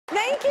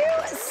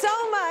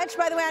much.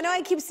 By the way, I know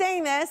I keep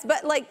saying this,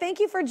 but like, thank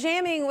you for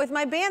jamming with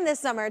my band this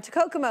summer to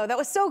Kokomo. That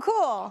was so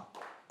cool.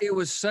 It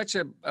was such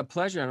a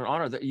pleasure and an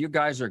honor. That you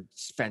guys are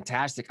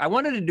fantastic. I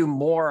wanted to do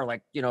more,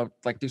 like, you know,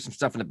 like do some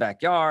stuff in the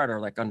backyard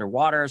or like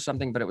underwater or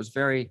something, but it was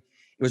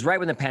right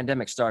when the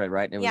pandemic started,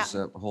 right? And it was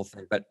a whole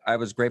thing. But I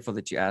was grateful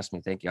that you asked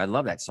me. Thank you. I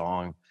love that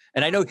song.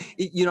 And I know,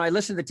 you know, I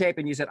listened to the tape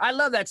and you said, I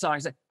love that song. I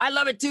said, I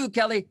love it too,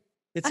 Kelly.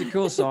 It's a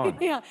cool song.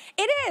 Yeah,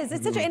 it is.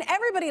 It's such a, and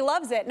everybody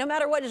loves it, no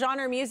matter what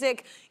genre of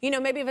music, you know,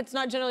 maybe if it's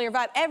not generally your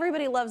vibe,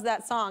 everybody loves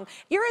that song.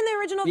 You're in the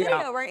original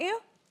video, weren't you?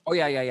 Oh,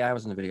 yeah. I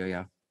was in the video,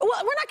 yeah. Well,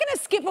 we're not going to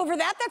skip over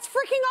that. That's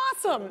freaking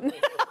awesome.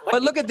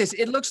 But look at this.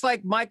 It looks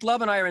like Mike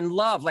Love and I are in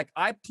love. Like,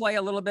 I play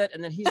a little bit,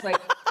 and then he's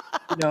like,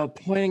 you know,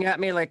 pointing at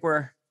me like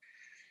we're...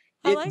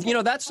 You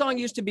know, that song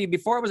used to be,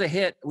 before it was a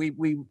hit, we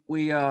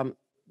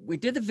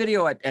did the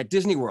video at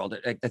Disney World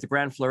at the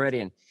Grand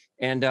Floridian.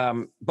 And,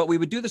 but we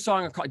would do the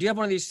song. Do you have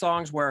one of these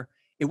songs where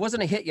it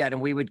wasn't a hit yet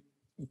and we would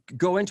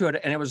go into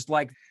it and it was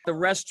like the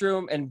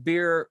restroom and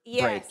beer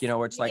break, you know,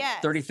 where it's like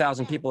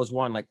 30,000 people as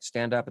one, like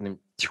stand up and then.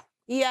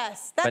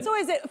 Yes, that's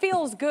always, it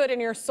feels good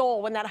in your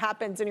soul when that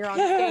happens and you're on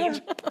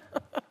stage.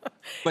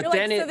 But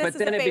then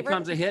it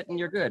becomes a hit and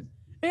you're good.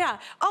 Yeah.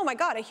 Oh my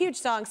God, a huge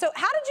song. So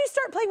how did you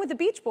start playing with the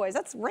Beach Boys?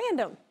 That's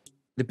random.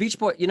 The Beach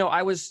Boys, you know,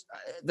 I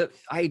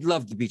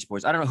loved the Beach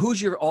Boys. I don't know, who's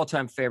your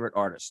all-time favorite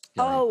artist?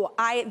 Oh,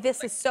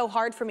 this is so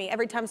hard for me.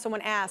 Every time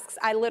someone asks,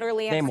 I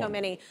literally have so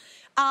many.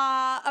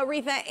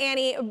 Aretha,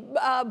 Annie,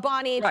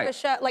 Bonnie,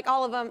 Trisha, like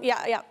all of them.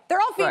 Yeah.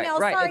 They're all females.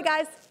 Sorry,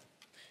 guys.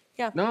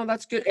 Yeah. No,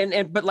 that's good.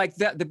 But like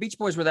the Beach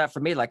Boys were that for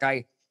me. Like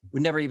I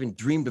would never even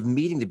dreamed of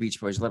meeting the Beach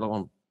Boys, let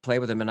alone play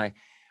with them. And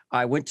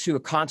I went to a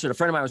concert. A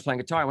friend of mine was playing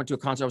guitar. I went to a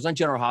concert. I was on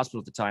General Hospital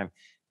at the time.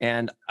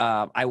 And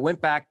I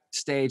went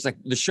backstage, like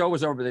the show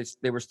was over.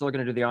 They were still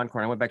going to do the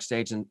encore. I went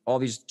backstage and all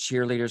these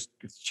cheerleaders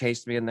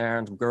chased me in there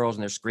and some girls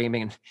and they're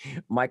screaming.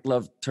 And Mike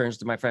Love turns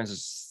to my friends and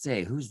says,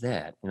 "Say, who's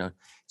that?" You know,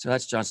 so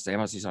that's John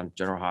Stamos. He's on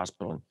General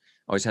Hospital and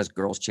always has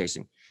girls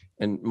chasing.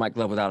 And Mike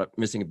Love, without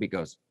missing a beat,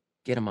 goes,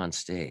 "Get him on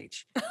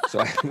stage." So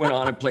I went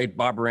on and played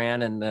Bob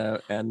Moran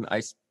and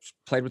I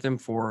played with him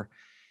for,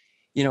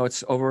 you know,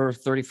 it's over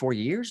 34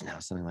 years now,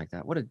 something like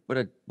that. What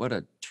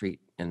a treat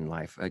in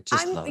life. I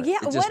just love it.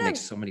 It just makes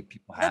so many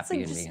people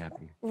happy and me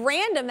happy.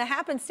 Random, the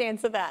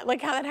happenstance of that,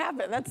 like how that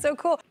happened. That's so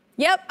cool.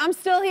 Yep, I'm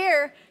still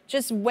here,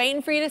 just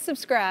waiting for you to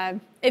subscribe.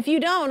 If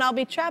you don't, I'll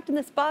be trapped in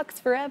this box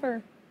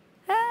forever.